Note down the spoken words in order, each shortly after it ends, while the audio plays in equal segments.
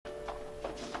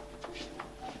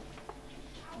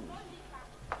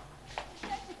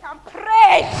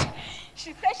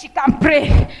she can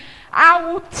pray, I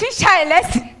will teach her a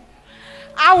lesson.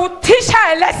 I will teach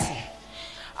her a lesson.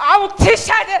 I will teach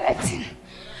her a lesson.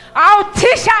 I will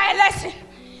teach her a lesson.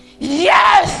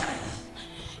 Yes.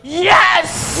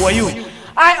 Yes. Who are you?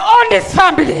 I own this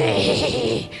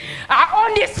family. I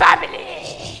own this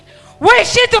family. Wish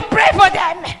she to pray for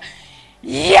them.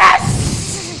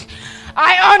 Yes.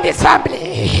 I own this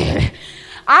family.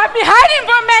 I've been hiding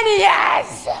for many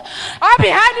years. I've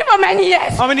been hiding for many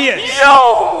years. How many years?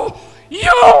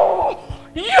 You.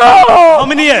 How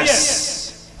many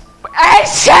years?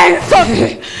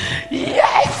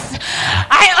 Yes.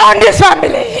 I own this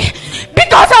family.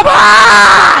 Because of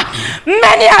her,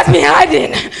 many has been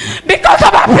hiding. Because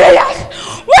of her prayers.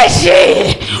 Where is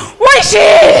she? Where is she?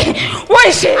 Where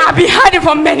is she? I've been hiding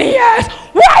for many years.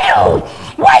 Why you?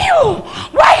 Why you?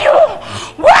 Why you?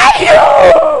 Why you?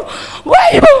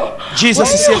 Why you?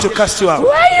 Jesus is here to cast you out.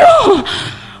 Why you?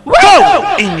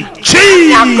 Go in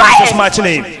Jesus' mighty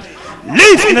name.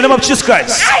 Live in the name of Jesus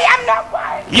Christ. I am not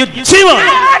going. You demon.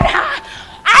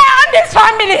 I own this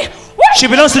family. She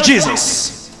belongs to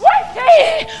Jesus.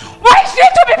 Why is she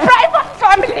to be praying for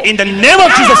family? In the name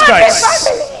of Jesus Christ.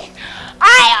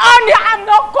 I'm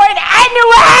not going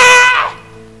anywhere.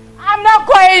 I'm not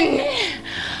going.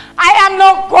 I am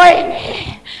not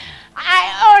going. I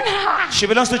own her. She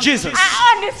belongs to Jesus. I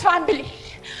own this family.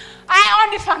 I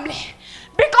own this family.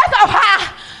 Because of her,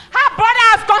 her brother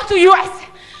has gone to US.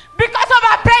 Because of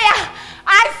her prayer,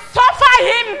 I suffered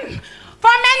him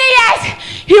for many years.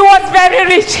 He was very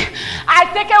rich. I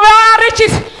take away her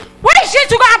riches. Where is she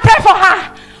to go and pray for her?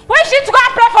 Where is she to go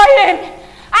and pray for him?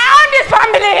 I own this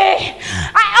family.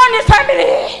 I own this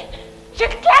family. She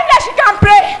claims that she can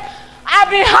pray. I've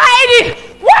been hiding.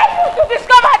 Why you to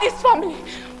discover this family?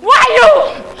 Why you?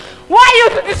 Why you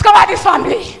to discover this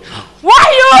family? Why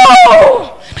you?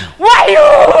 Why you?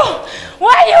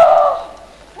 Why you?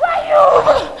 Why you?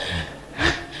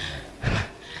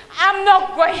 I'm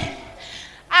not going.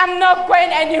 I'm not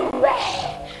going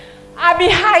anywhere. I'll be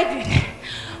hiding.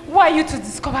 Why you to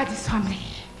discover this family?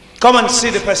 Come and see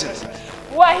the person.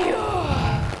 Why you?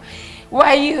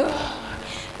 Why you?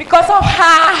 Because of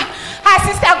her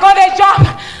sister got a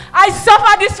job. I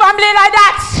suffer this family like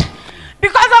that.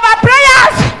 Because of her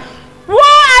prayers.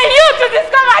 Why are you to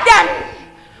discover them?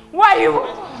 Why you?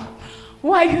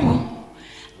 Why you?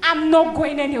 I'm not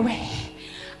going anywhere.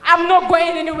 I'm not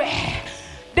going anywhere.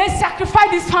 They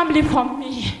sacrificed this family for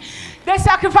me. They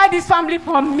sacrificed this family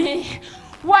for me.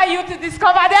 Why you to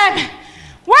discover them?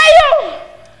 Why you?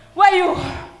 Why you?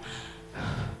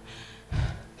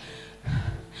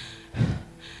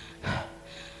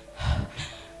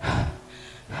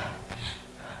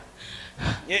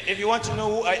 If you want to know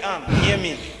who I am, hear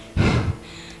me.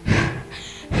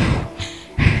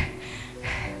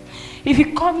 If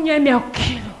you come near me, I'll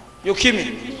kill you. You kill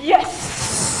me?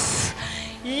 Yes.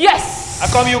 Yes. How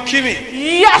come you kill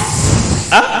me? Yes.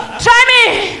 Huh? Try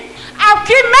me. I'll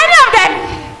kill many of them.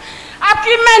 I'll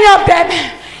kill many of them.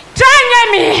 Try near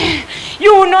me.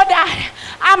 You will know that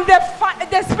I'm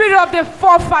the spirit of the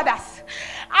forefathers.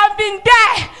 I've been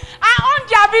there. I own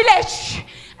their village.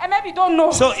 And maybe you don't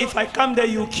know. So if I come there,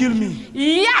 you kill me?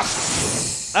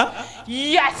 Yes. Huh?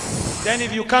 Yes. Then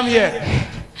if you come here.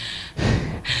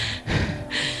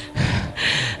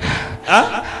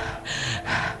 Huh?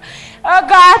 Oh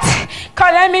God,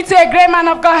 connect me to a great man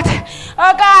of God.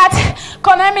 Oh God,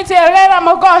 connect me to a great man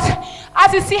of God.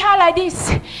 As you see her like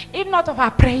this, if not of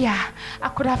her prayer, I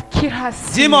could have killed her.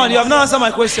 Demon, you have not answered my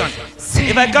question.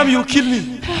 If I come, you kill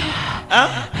me. Huh?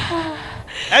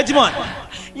 Hey, demon.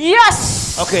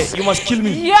 Yes. Okay, you must kill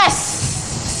me.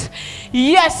 Yes.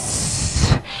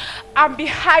 Yes. I'll be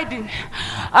hiding.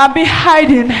 I'll be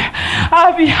hiding.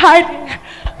 I'll be hiding.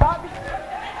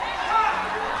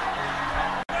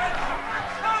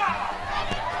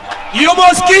 You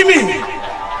must kill me.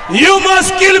 You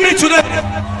must kill me today.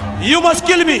 You must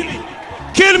kill me.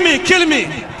 Kill me, kill me.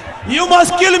 You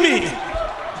must kill me.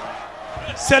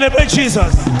 Celebrate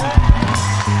Jesus.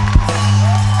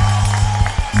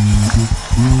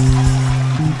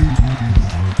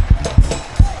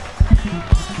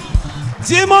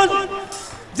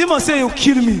 Demon say you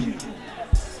kill me.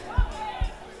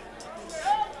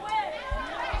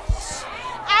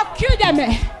 I'll kill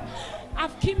them.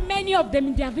 I've killed many of them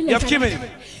in their village. You have killed me?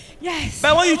 Yes.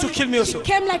 But I want you to kill me also.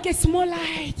 She came like a small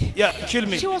light. Yeah, kill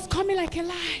me. She was coming like a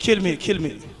light. Kill me, kill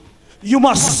me. You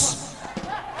must.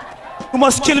 You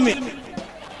must kill me.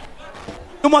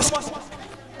 You must.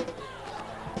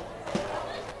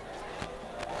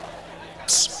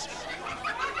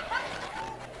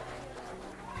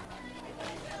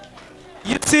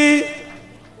 You see,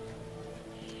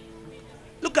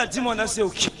 look at demon that say,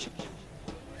 okay.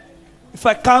 If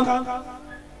I come,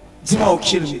 demon will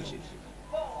kill me.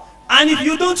 And if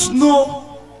you don't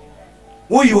know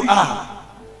who you are,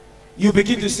 you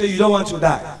begin to say you don't want to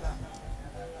die.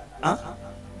 Huh?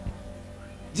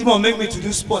 Demon make me to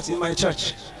do sports in my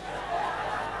church.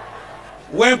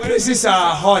 When places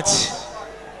are hot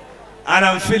and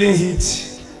I'm feeling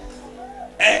heat.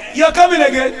 You're coming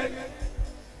again?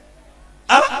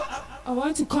 Huh? I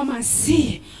want to come and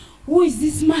see who is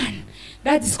this man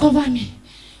that discovered me.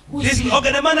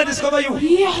 Okay, the man that discovered you?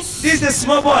 Yes. This is the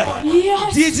small boy?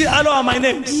 Yes. D.D.C, Allo are my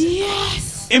names?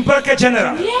 Yes. Imperial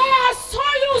General? Yeah, I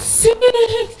saw you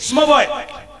sing. Small boy?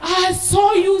 I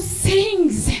saw you sing.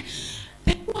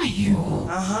 Who are you?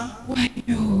 Who are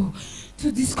you?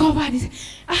 To discover this.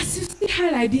 As you see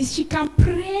her like this, she can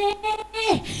pray.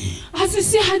 As you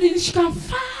see her like this, she can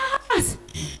fast.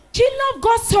 She loves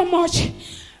God so much.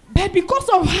 But because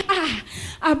of her,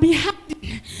 I've been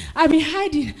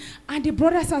hiding. And the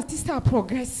brothers and sisters are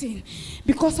progressing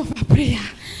because of her prayer.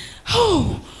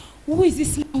 Oh, who is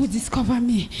this man who discovered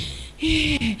me?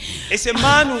 It's a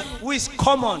man who is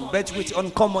common, but with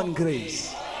uncommon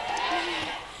grace.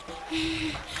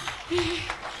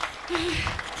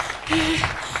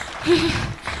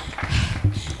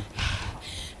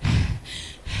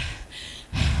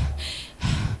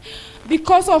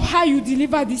 Because of how you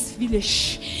deliver this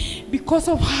village, because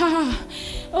of her,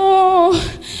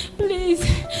 oh, please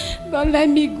don't let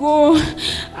me go.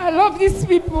 I love these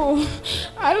people.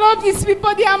 I love these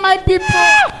people. They are my people.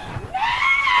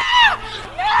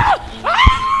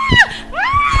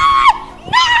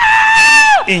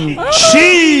 In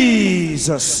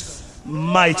Jesus'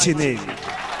 mighty name.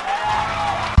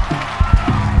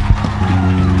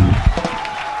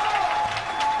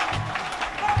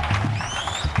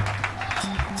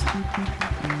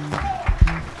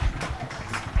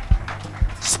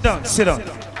 Sit down, sit down.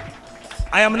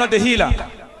 I am not the healer.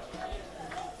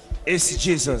 It's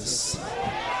Jesus.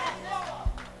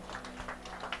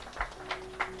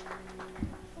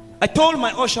 I told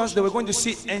my ushers they were going to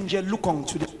see Angel Lukong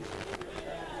today.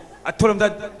 I told them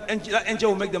that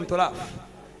angel will make them to laugh.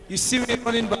 You see me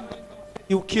running back,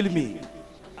 he will kill me.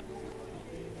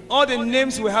 All the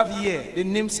names we have here, the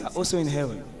names are also in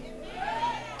heaven.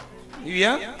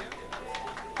 Yeah?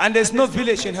 And there's no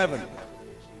village in heaven.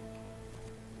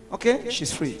 Okay?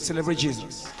 She's free. Celebrate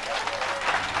Jesus.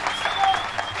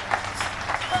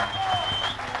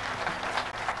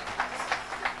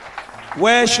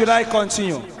 Where should I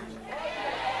continue?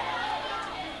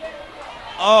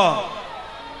 Oh.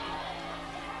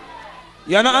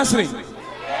 You are not answering.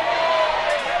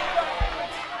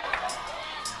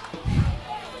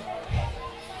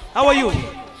 How are you?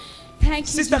 Thank you.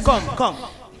 Sister, come.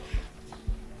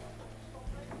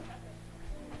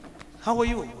 How are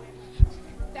you?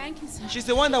 Thank you, sir. She's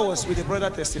the one that was with the brother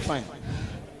testifying.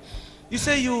 You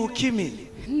say you kill me.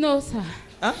 No, sir.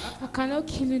 Huh? I cannot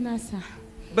kill you now, sir.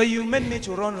 But you made me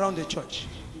to run around the church.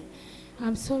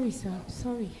 I'm sorry, sir. I'm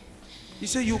sorry. You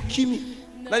say you kill me.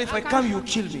 No, that if I come, you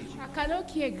kill me. I cannot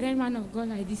kill a great man of God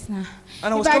like this now.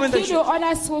 And I was if coming I kill you,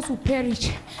 other souls will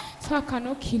perish. So I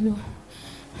cannot kill you.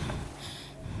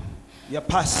 Your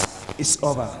past is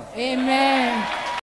over. Amen.